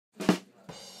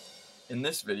In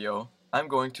this video, I'm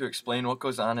going to explain what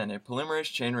goes on in a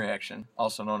polymerase chain reaction,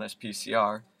 also known as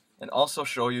PCR, and also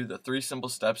show you the three simple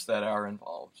steps that are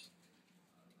involved.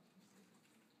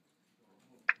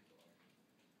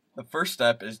 The first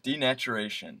step is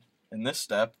denaturation. In this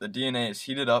step, the DNA is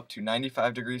heated up to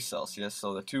 95 degrees Celsius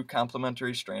so the two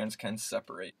complementary strands can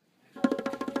separate.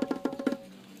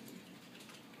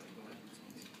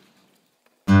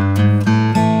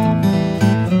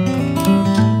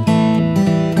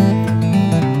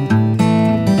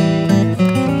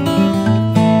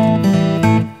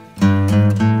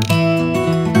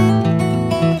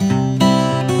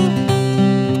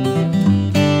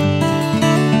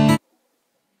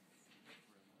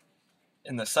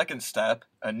 In the second step,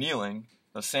 annealing,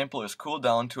 the sample is cooled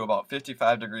down to about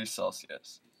 55 degrees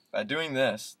Celsius. By doing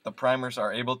this, the primers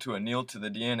are able to anneal to the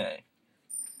DNA.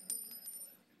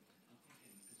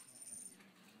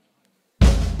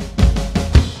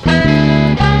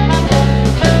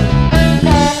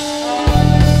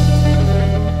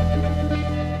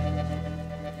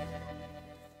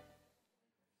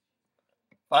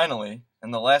 Finally,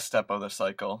 in the last step of the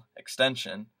cycle,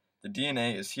 extension, the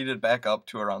DNA is heated back up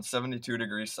to around 72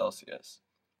 degrees Celsius.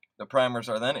 The primers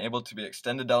are then able to be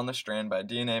extended down the strand by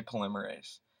DNA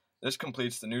polymerase. This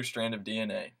completes the new strand of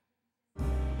DNA.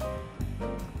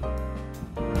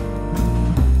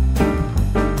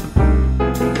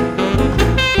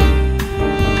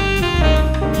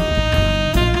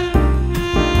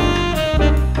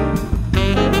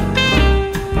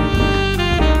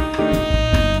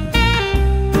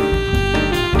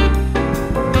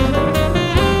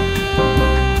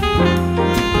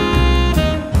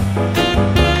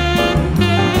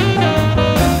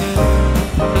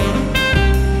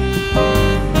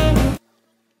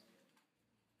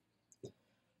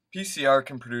 PCR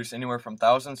can produce anywhere from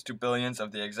thousands to billions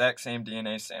of the exact same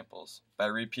DNA samples by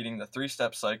repeating the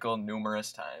three-step cycle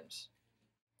numerous times.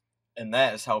 And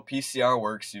that is how PCR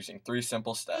works using three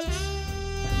simple steps.